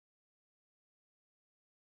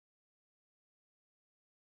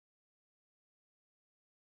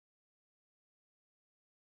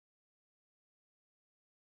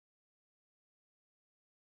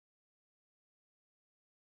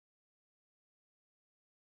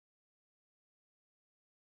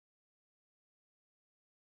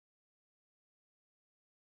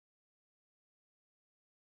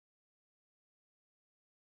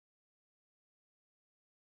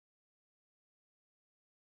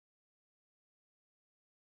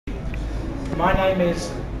My name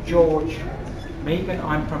is George Megan.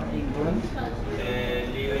 I'm from England.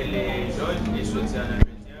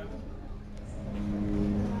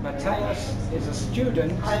 Matthias is a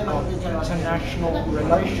student of international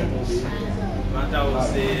relations.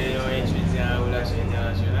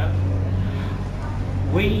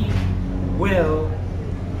 We will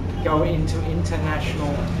go into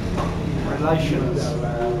international relations.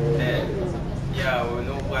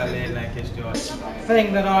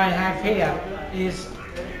 Thing that I have here is,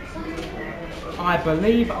 I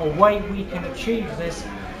believe, a way we can achieve this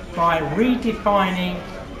by redefining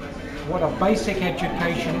what a basic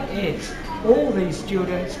education is. All these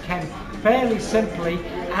students can fairly simply,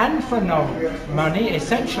 and for no money,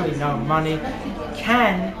 essentially no money,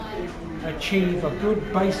 can achieve a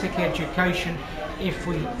good basic education if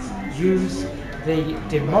we use the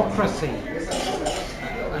democracy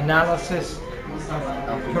analysis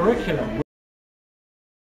of curriculum.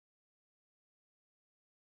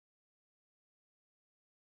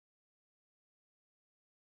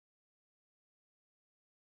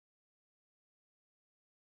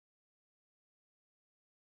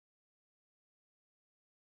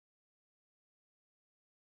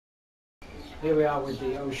 Here we are with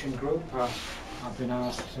the Ocean Group. I've been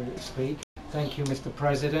asked to speak. Thank you, Mr.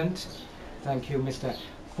 President. Thank you, Mr.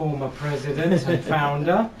 Former President and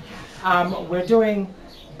Founder. We're doing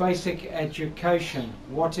basic education.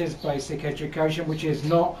 What is basic education? Which is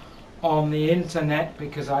not on the internet,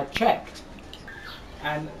 because I checked.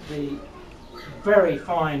 And the very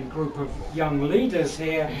fine group of young leaders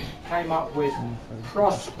here came up with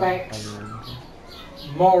prospects,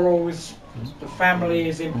 morals, the family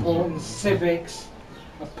is important, civics,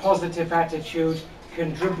 a positive attitude,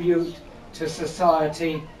 contribute to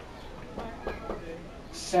society,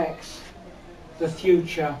 sex, the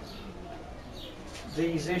future,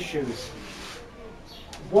 these issues.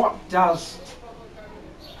 What does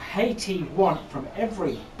Haiti want from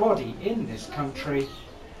everybody in this country,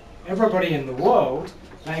 everybody in the world?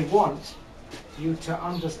 They want you to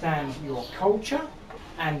understand your culture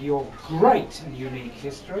and your great and unique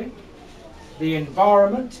history, the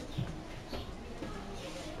environment,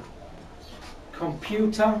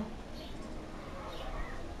 computer,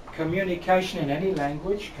 communication in any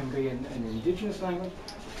language, can be in an indigenous language.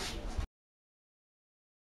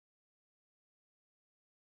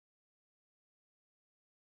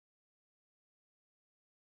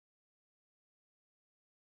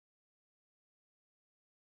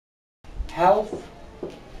 Health,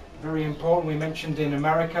 very important. We mentioned in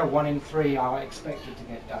America, 1 in 3 are expected to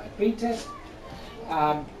get diabetes.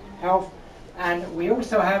 Health, and we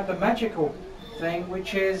also have the magical thing,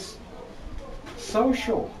 which is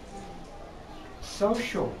social.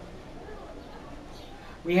 Social.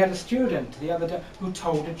 We had a student the other day who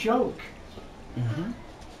told a joke.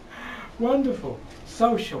 Wonderful.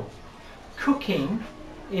 Social. Cooking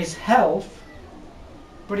is health,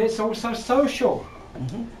 but it's also social.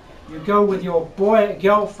 You go with your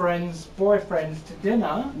girlfriends, boyfriends to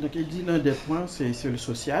dinner. Donc il dit l'un des points, c'est le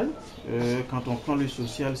social. Quand on prend le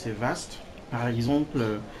social, c'est vaste. Par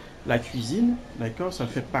exemple, la cuisine, d'accord, ça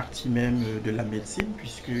fait partie même de la médecine,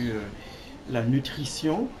 puisque la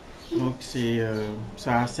nutrition, donc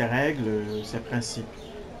ça a ses règles, ses principes.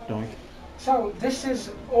 Donc. So this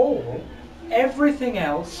is all. Everything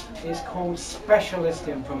else is called specialist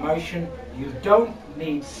information. You don't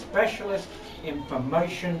need specialist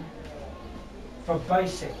information for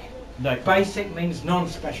basic. Basic means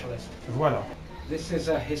non-specialist. Voilà. This is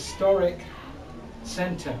a historic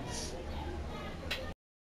sentence.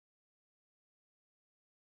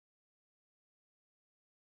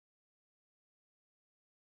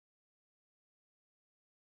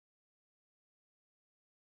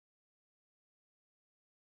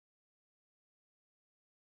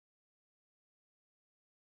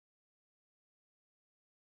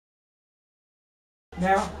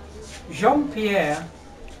 Now, Jean-Pierre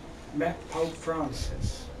met Pope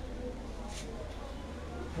Francis.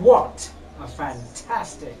 What a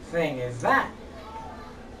fantastic thing is that!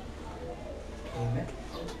 He met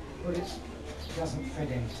Pope, but it doesn't fit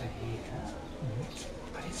into here.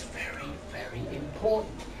 But it's very, very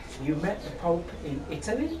important. You met the Pope in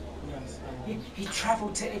Italy? Yes. He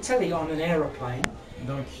travelled to Italy on an aeroplane.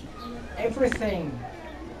 Donc, everything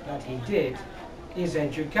that he did is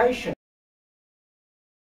education.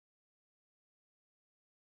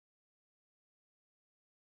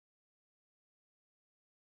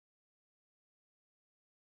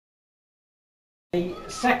 The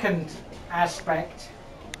second aspect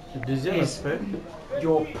is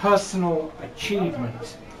your personal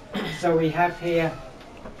achievement. So we have here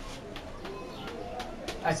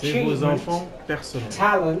achievement,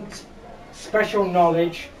 talent, special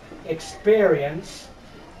knowledge, experience,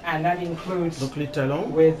 and that includes Donc les talents,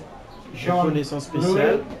 with les Jean connaissances Louis,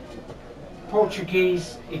 spéciales,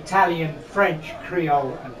 Portuguese, Italian, French,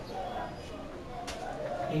 Creole, and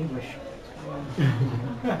English.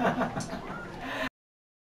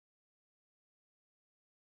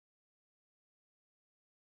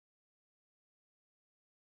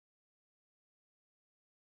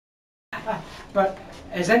 But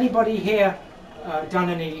has anybody here done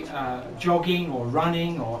any jogging or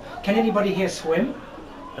running, or can anybody here swim?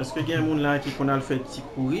 est-ce qu'il y a un monde là qui connaît le fait petit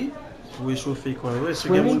courir pour réchauffer quoi? Est-ce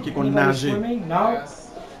qu'il y a un Swimming? monde qui connaît Anybody nager? swimming? No?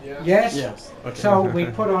 Yes. Yes? Yes. Okay. So we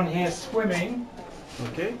put on here swimming.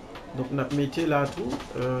 Ok. Donc on mettez là tout.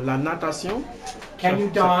 La natation. Can ça, you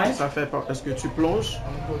ça- dive? Ça fait pas. Est-ce que tu plonges?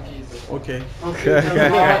 I'm cookies. Ok. Okay.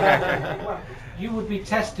 So, you would be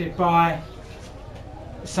tested by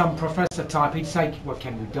some professor type. He'd say, well,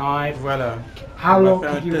 can you dive? Voilà. How On va long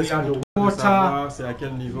faire can un you be test pour underwater? savoir c'est à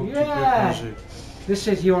quel niveau que tu peux Yeah. plonger. This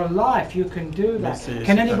is your life. You can do that. c'est-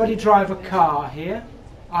 Can c'est anybody ta- drive a car here?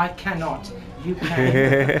 I cannot. You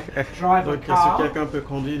can drive a Donc si car. quelqu'un peut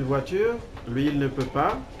conduire une voiture, lui il ne peut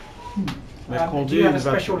pas. Mais Do you conduire have une a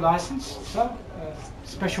special voiture. license, sir?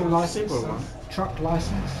 Special license? Simple one. Truck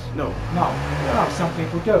license? No. No. No, some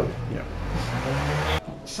people do. Yeah.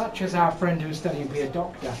 Such as our friend who's studying to be a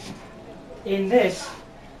doctor. In this,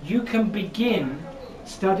 you can begin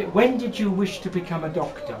study. When did you wish to become a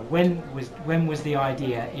doctor? When was the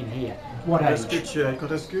idea in here? What Est-ce que age?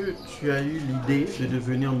 quand est-ce que tu as eu l'idée de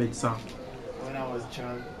devenir médecin? When I was a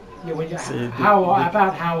child. Yeah, when you, C'est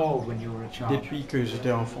about how old when you were a child? Depuis que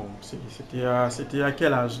j'étais enfant. C'était à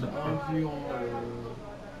quel âge? Environ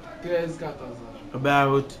 13-14 ans.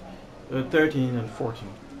 About 13 and 14.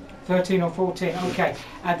 13 or 14. Okay.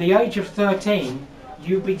 At the age of 13,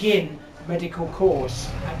 you begin medical course.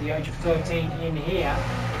 At the age of 13 in here,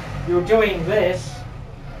 you're doing this,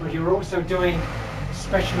 but you're also doing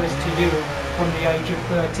specialist to you from the age of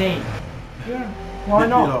 13. Yeah. Why Depuis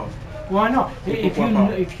not? lors. Why not? Et If pourquoi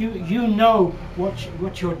pas? you know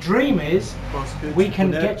what your dream is, Parce que we tu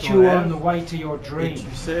can connais get ton you rêve on the way to your et dream.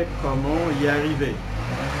 tu sais comment y arriver.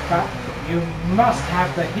 But you must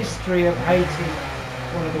have the history of Haiti,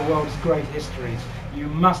 one of the world's great histories. You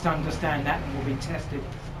must understand that, and will be tested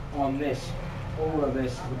on this, all of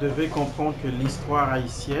this. Vous devez comprendre que l'histoire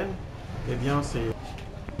haïtienne, eh bien, c'est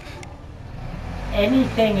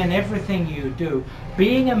Anything and everything you do,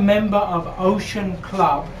 being a member of Ocean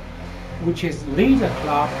Club, which is Leader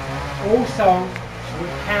Club, also would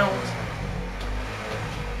count.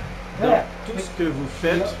 dans There. tout ce que vous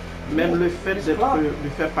faites, même le fait de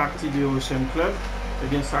faire partie du Ocean Club, eh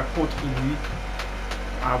bien, ça contribue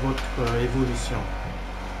à votre évolution.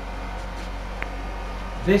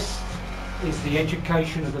 This is the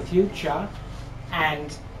education of the future,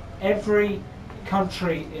 and every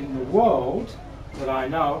country in the world that I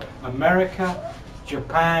know, America,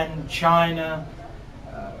 Japan, China,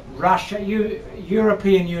 Russia,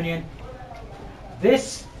 European Union,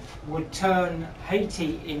 this would turn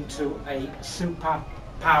Haiti into a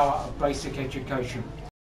superpower of basic education.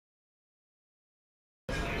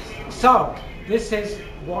 So, this is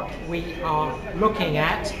what we are looking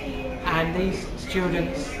at, and these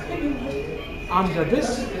students under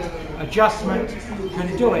this adjustment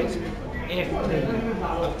can do it if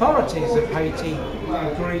the authorities of Haiti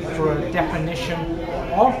agree for a definition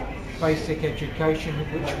of basic education,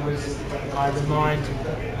 which was, I remind,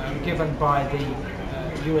 given by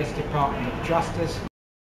the US Department of Justice.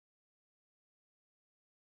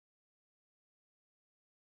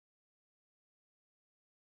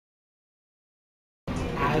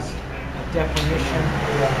 As a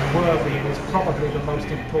definition worthy, and is probably the most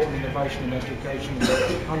important innovation in education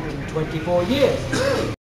in 124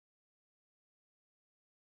 years.